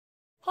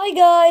Hi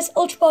guys,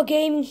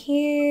 UltraBallGaming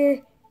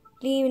here.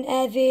 Liam and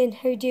Evan,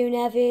 how you doing,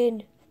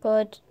 Evan?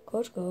 Good.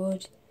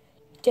 Good.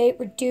 Today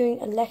we're doing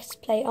a Let's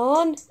Play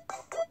on...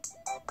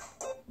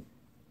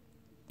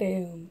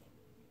 Boom.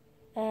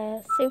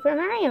 Super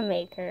Mario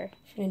Maker.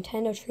 For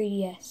Nintendo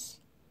 3DS.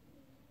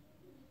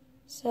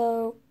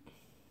 So...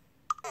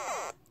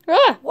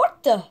 Ah!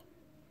 What the?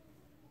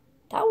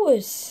 That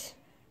was...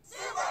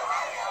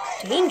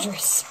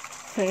 dangerous.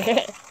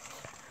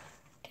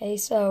 Okay,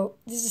 so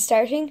this is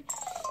starting.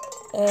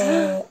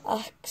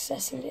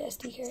 Accessing the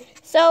SD card.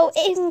 So,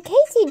 in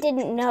case you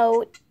didn't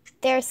know,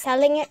 they're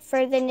selling it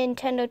for the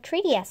Nintendo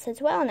 3DS as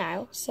well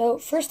now. So,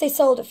 first they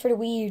sold it for the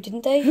Wii U,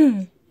 didn't they?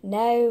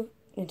 Now,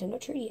 Nintendo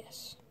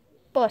 3DS.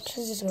 But, This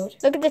is good.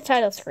 look at the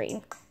title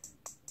screen.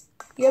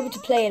 You're able to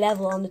play a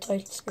level on the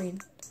title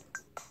screen.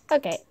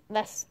 Okay,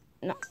 let's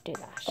not do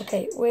that.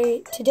 Okay,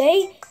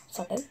 today,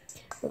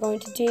 we're going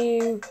to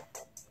do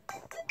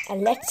a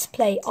Let's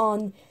Play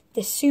on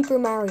the Super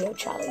Mario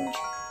Challenge.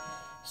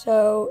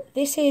 So,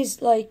 this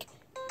is like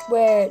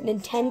where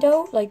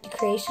Nintendo, like the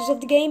creators of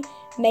the game,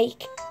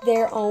 make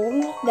their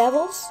own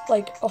levels.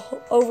 Like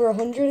over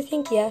 100, I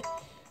think, yeah.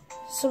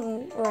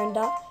 Something around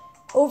that.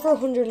 Over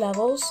 100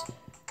 levels.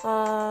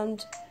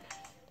 And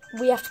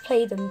we have to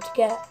play them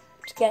to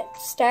get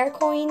star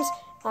coins.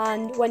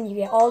 And when you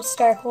get all the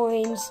star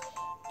coins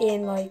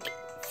in to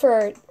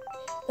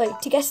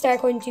get star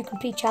coins you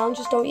complete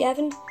challenges, don't you,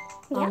 Evan?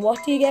 Yeah. And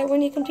what do you get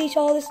when you complete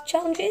all the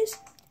challenges?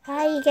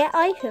 You get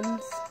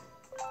items.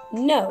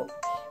 No.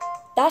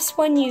 That's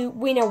when you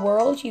win a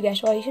world, you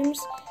get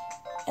items.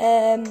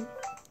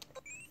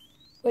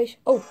 Wait.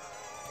 Oh,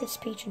 Prince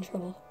Peach in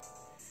trouble.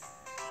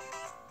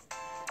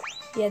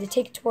 Yeah, the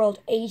ticket to world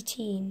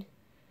 18.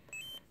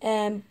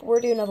 We're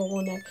doing level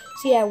 1 now.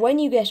 So yeah, when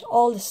you get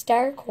all the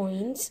star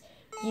coins,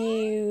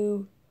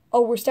 we're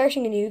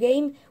starting a new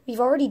game. We've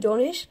already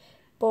done it,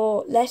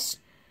 but let's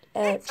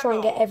try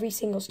and get every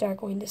single star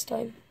coin this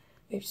time.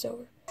 Move this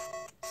over.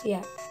 So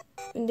yeah,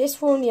 in this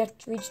one you have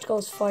to reach the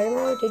goals Fire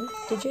Mario,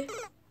 did you?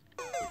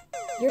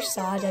 You're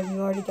sad, and you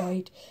already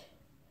died.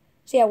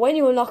 So yeah, when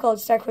you unlock all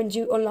the star coins,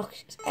 you unlock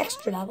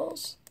extra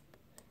levels.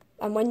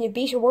 And when you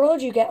beat a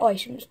world, you get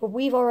items. But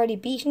we've already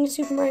beaten the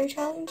Super Mario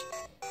Challenge,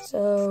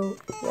 so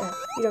yeah,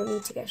 we don't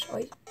need to get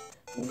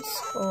items.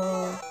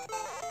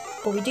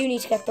 But we do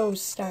need to get those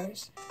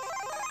stars.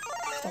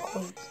 Star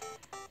coins.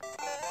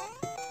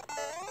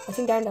 I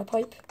think they're in that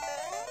pipe.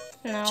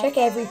 No. Check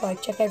every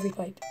pipe.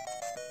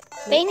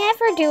 They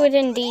never do it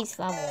in these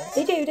levels.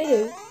 They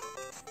do.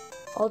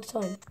 All the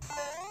time.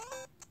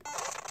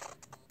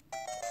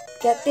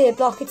 Get the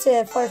block, it's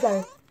a fire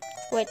flower.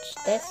 Which,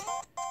 this?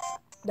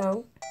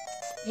 No.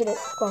 Hit it,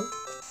 go on.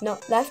 No,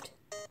 left.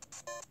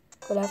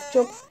 Go left,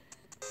 jump.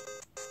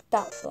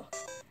 That block.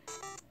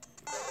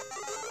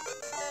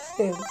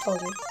 Boom,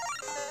 told you.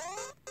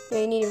 Now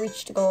you need to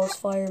reach the goals,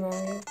 Fire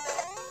Mario.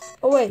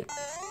 Oh wait,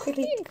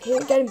 quickly,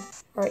 here, get him.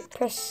 Alright,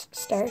 press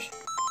start.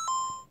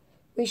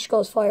 Reach the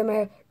goals, Fire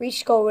Mario. Reach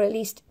the goal with at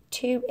least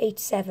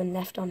 287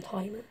 left on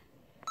timer.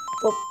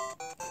 But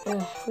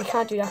we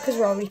can't do that because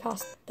we're already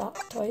past that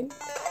time.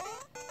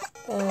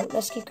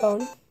 Let's keep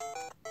going.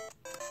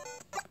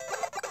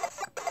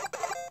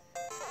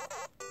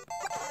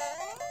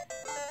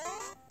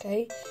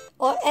 Okay.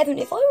 Evan,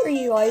 if I were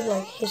you, I'd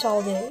hit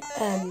all the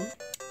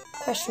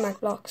question mark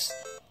blocks.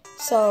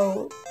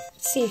 So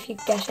see if you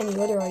get any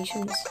other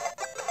items.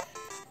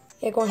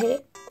 Yeah, go on, hit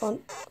it. Go on.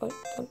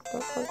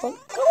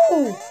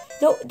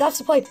 No, that's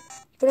the pipe.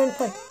 Go down the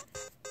pipe.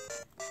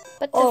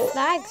 But the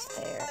flag's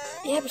there.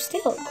 Yeah, but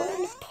still, go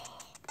down the pipe.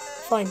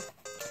 Fine.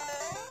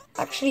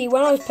 Actually,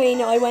 when I was playing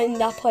it, I went in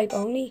that pipe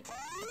only. I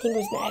think it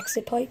was an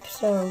exit pipe,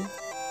 so...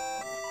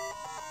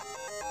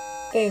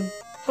 Boom.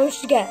 How much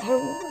did you get? How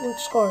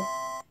much score?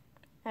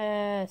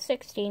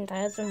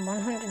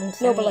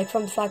 16,170. No, but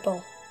from the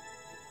flagpole.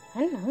 I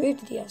don't know. Move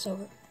the DS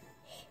over.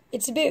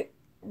 It's a bit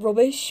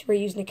rubbish. We're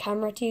using a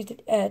camera to use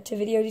to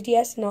video the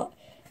DS, not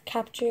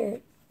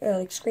capture,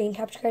 screen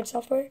capture card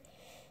software.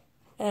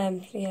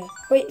 Yeah.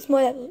 Wait, it's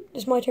my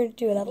turn to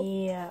do a level.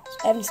 Yeah. So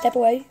Evan, step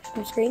away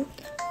from the screen.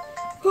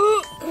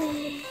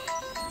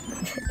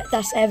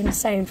 That's Evan's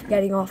sound for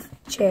getting off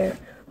the chair.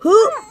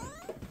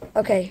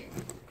 Okay.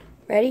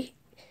 Ready?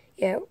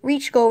 Yeah.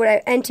 Reach goal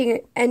without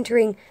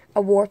entering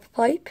a warp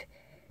pipe.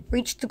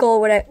 Reach the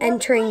goal without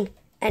entering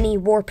any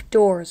warp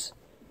doors.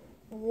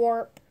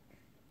 Warp.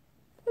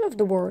 I love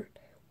the word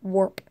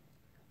warp.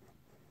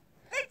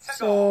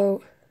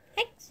 So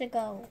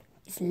Hexago.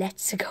 it's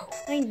let's go.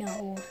 I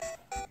know.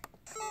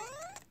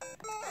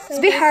 It's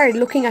a bit hard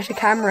looking at a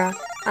camera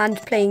and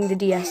playing the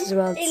DS as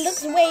well. It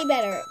looks way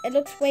better. It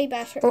looks way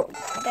better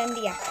than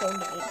the actual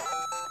game.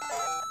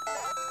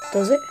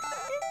 Does it?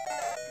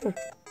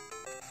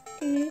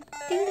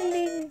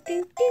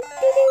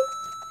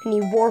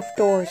 Any warp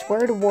doors?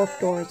 Where are the warp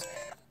doors?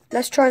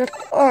 Let's try not.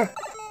 Oh,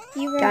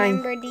 you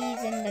remember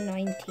these in the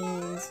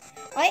 19s?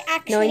 I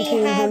actually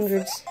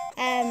 1900s.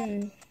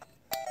 have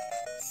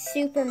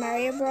Super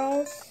Mario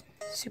Bros.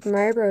 Super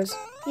Mario Bros.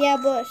 Yeah,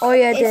 but Oh,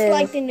 yeah, it's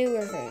like the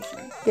newer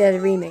version. Yeah, the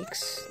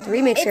remakes. The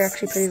remakes are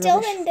actually pretty still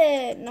rubbish. in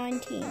the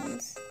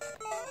 19s.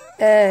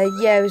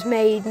 Yeah, it was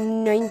made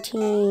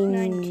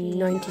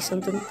 1990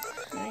 something.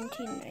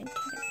 1990.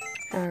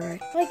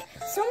 Alright. Like,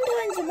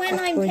 sometimes when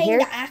Let's I'm go in playing here.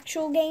 the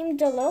actual game,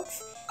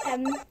 Deluxe,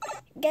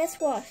 guess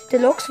what?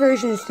 Deluxe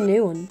version is the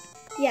new one.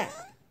 Yeah.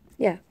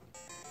 Yeah.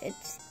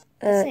 It's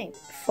the same.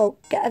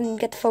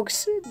 Get the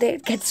focus.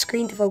 Get the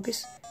screen to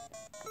focus.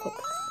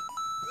 Focus.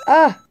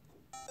 Ah!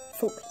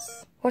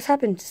 Focus. What's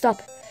happened?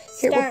 Stop.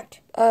 Here, Start.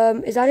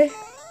 is that it?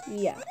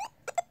 Yeah.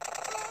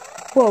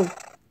 Whoa.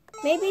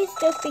 Maybe it's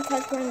just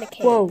because we're in the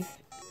cave. Whoa.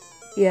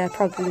 Yeah,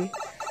 probably.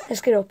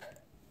 Let's get up.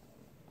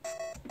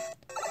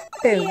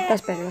 Boom. Yeah.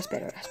 That's better. That's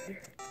better. That's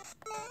better.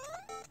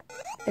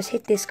 Let's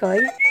hit this guy.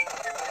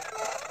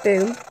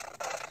 Boom.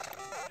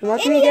 And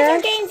what do In we the get?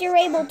 other games, you're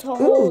able to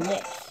hold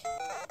it.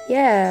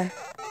 Yeah.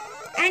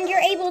 And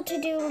you're able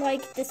to do,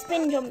 like, the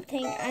spin jump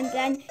thing. And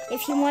then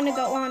if you want to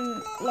go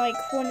on, like,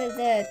 one of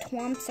the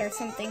twomps or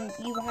something,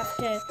 you have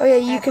to... Oh yeah,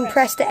 you can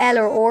press the L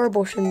or R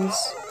buttons.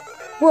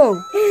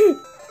 Whoa.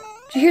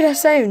 Do you hear that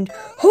sound?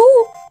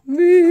 Oh,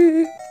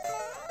 me.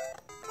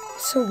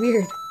 It's so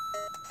weird.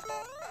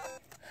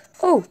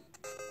 Oh,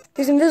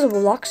 there's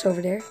invisible locks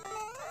over there.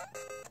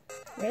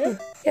 Really?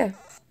 Yeah.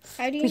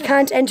 How do you... We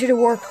can't enter the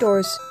warp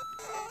doors.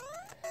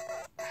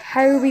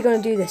 How are we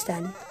going to do this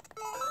then?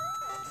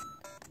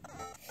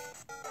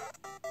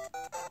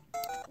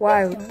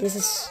 Wow, this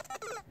is...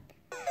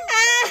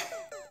 Ah!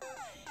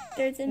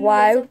 There's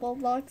Wow. invisible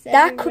blocks That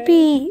everywhere. could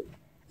be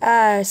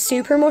a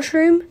super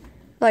mushroom.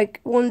 Like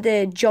one of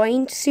the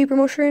giant super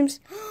mushrooms.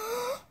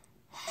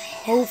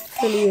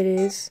 Hopefully it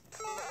is.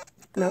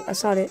 No,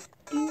 that's not it.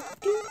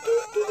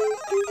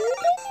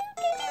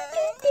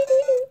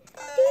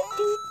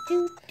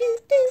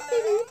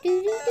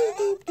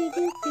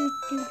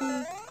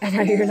 And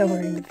now you're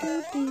lowering the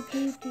pit.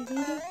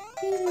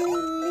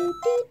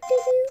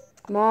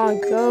 Come on,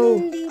 go.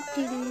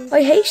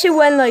 I hate it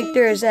when like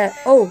there's a...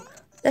 Oh,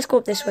 let's go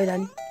up this way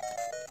then.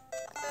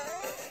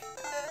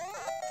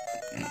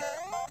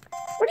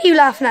 What are you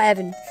laughing at,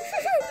 Evan?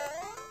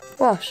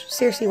 What?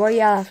 Seriously, what are you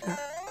laughing at?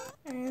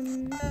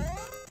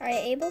 Are you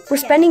able to We're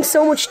spending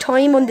so much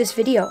time on this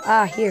video.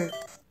 Ah, here.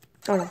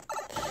 Oh no.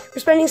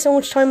 We're spending so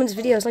much time on this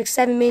video. It's like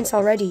 7 minutes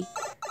already.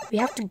 We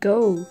have to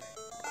go.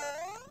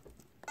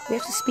 We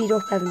have to speed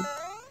up, Evan.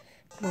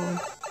 Come on.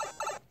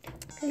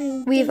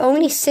 We have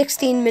only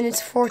 16 minutes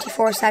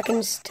 44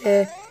 seconds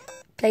to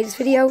play this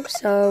video,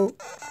 so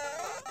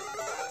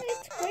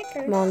It's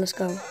quicker. come on, let's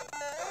go.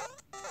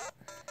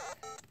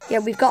 Yeah,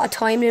 we've got a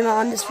time limit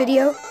on this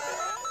video.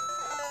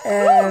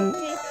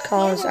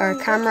 Because our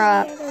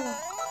camera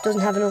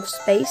doesn't have enough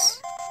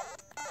space.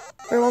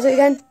 Where was it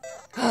again?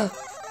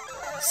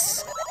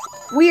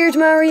 Weird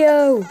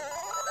Mario!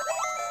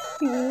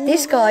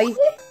 This guy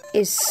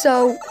is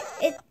so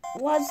It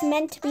was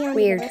meant to be on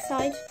weird. the other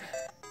side.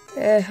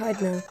 I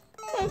don't know.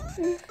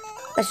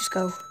 Let's just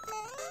go.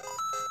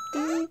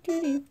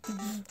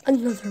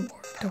 Another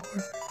warp door.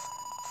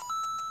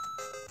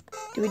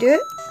 Do we do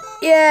it?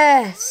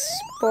 Yes,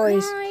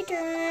 boys. My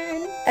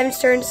turn. Evan's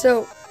turn,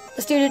 so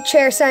let's do the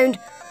chair sound.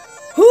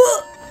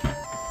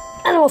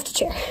 And I'm off the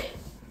chair.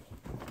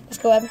 Let's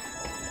go, Evan.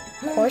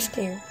 Course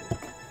clear.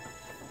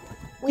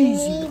 We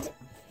need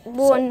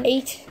one. So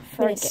 8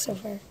 minutes so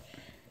far.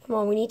 Come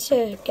on, we need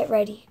to get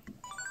ready.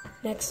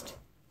 Next.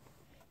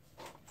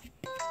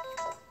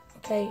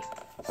 Okay,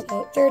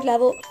 so 3rd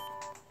level.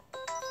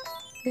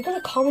 We're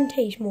gonna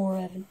commentate more,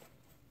 Evan.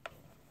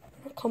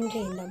 We're not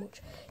commentating that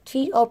much.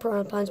 Defeat all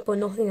piranha plants, but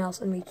nothing else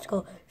unreached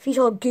goal. Defeat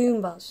all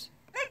Goombas.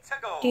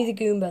 Do the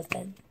Goombas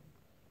then.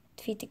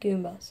 Defeat the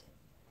Goombas.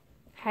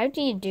 How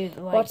do you do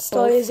the What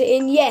style is it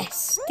in?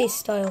 Yes, this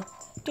style.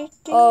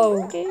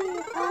 Oh.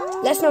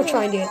 Let's not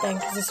try and do it then,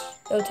 because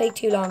it'll take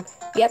too long.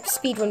 You have to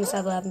speedrun this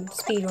level, Evan.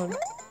 Speedrun.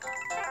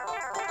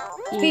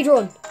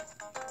 Speedrun.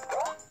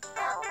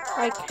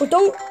 But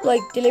don't,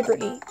 like,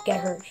 deliberately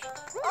get hurt.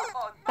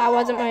 That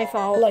wasn't my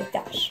fault. Like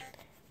that.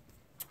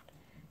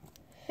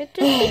 It's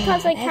just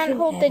because I can't Evan,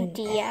 hold the Evan.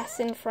 DS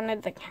in front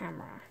of the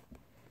camera.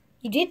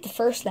 You did the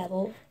first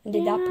level and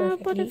did that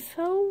perfectly. But it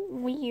felt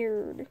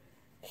weird.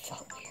 It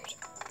felt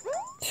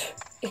weird.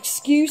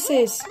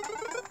 Excuses.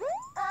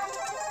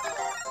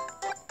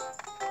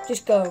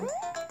 Just go.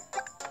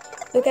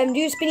 Look,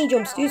 do spinny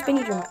jumps. Do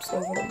spinny jumps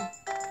over them.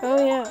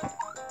 Oh yeah.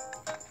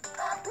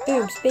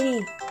 Boom,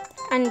 spinny.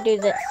 And do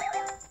this.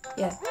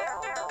 Yeah.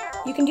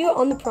 You can do it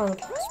on the piranha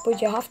plants,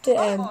 but you have to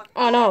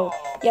Oh no.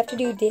 you have to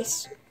do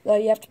this.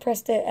 You have to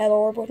press the L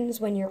or buttons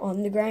when you're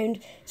on the ground,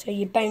 so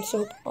you bounce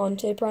up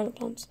onto the piranha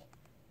plants.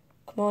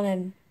 Come on,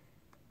 Evan.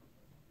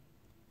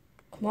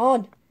 Come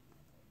on.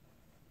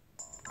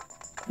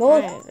 Come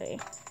on. Finally.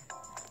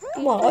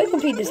 Come on. I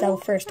completed this level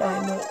first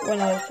time when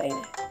I was playing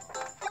it.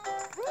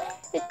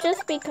 It's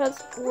just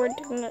because we're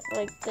doing it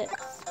like this.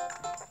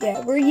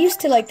 Yeah, we're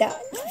used to like that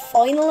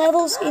final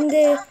levels in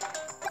the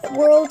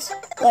world.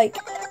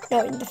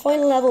 The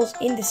final levels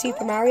in the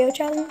Super Mario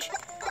Challenge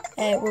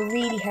were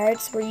really hard,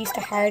 so we're used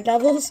to hard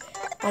levels.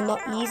 and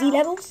not easy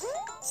levels.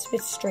 It's a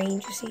bit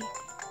strange, you see.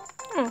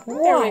 Oh,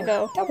 Wow, there we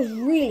go. that was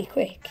really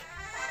quick.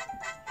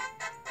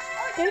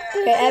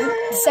 Okay,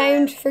 the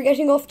sound for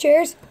getting off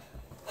chairs.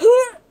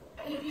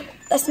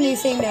 That's the new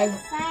thing now.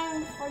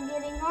 Sound for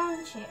getting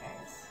on chairs.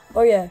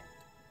 Oh yeah.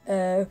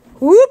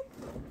 Whoop.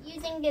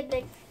 Using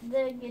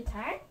the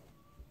guitar?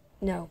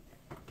 No.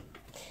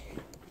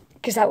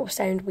 Because that will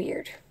sound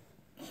weird.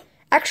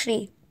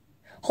 Actually,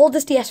 hold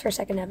this DS for a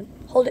second, Evan.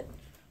 Hold it.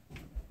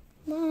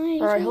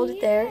 Alright, hold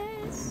it there.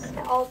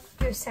 I'll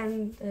just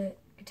sound the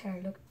guitar.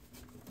 Look.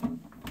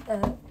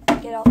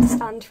 Get off the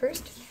stand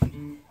first.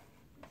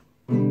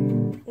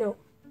 No.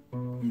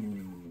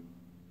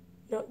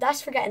 No,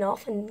 that's for getting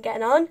off and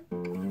getting on.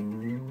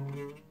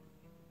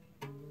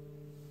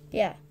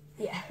 Yeah.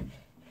 Yeah.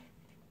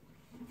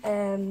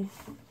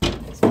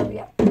 So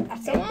yeah,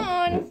 that's it. Come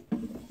on.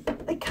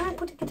 I can't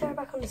put the guitar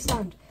back on the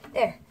stand.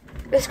 There.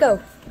 Let's go.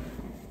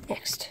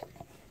 Next.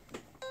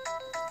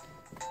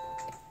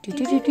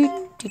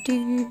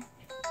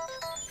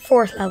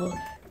 Fourth level.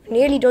 We're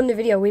nearly done the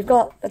video. We've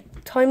got a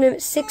time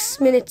limit, 6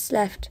 minutes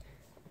left.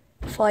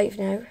 5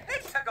 now.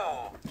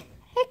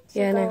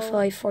 Yeah, now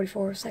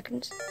 5:44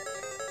 seconds.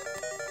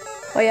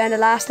 Oh yeah, and the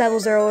last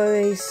levels are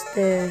always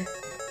the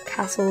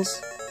castles.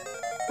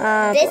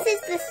 This is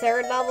the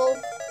third level.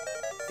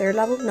 Third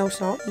level? No, it's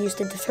not. You just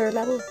did the third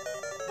level.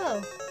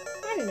 Oh,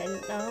 I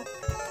didn't know.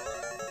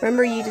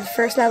 Remember, you did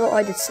first level,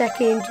 I did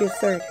second, you did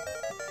third.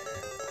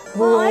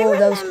 Well, I Oh,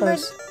 that was remember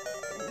close.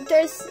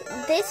 There's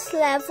this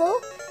level.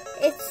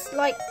 It's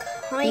like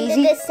kind of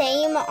Easy? the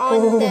same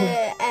on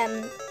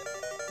the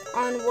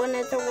on one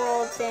of the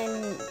worlds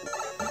in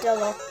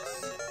Deluxe.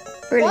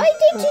 Really? Why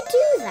did you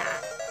do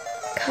that?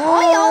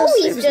 I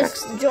always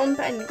just jump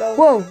and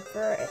go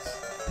for it.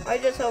 I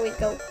just always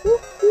go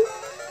whoop, whoop,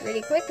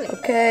 really quickly.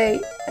 Okay,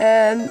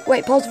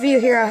 wait, pause the video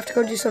here. I have to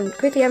go do something.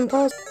 Quickly, Evan,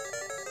 pause.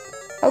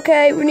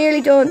 Okay, we're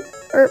nearly done.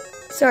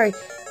 Sorry.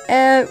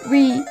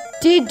 We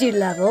did do the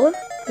level.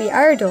 We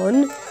are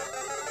done.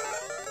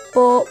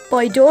 But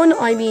by done,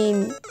 I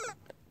mean,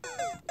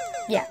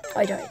 yeah,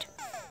 I died.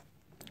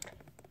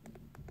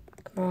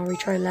 Come on,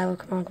 retry the level.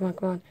 Come on, come on,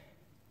 come on.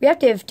 We have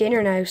to have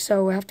dinner now,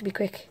 so we have to be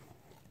quick.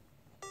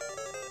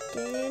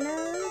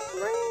 Dinner's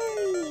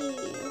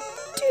ready.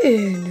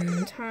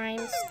 Dinner.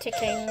 Time's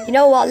ticking. You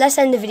know what? Let's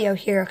end the video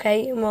here,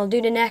 okay? And we'll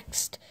do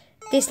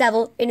this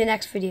level in the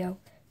next video.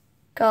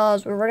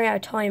 Because we're running out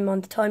of time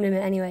on the time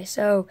limit anyway.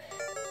 So,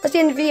 that's the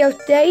end of the video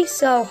today.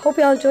 So, hope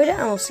you all enjoyed it.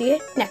 And we'll see you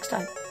next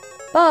time.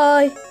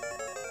 Bye!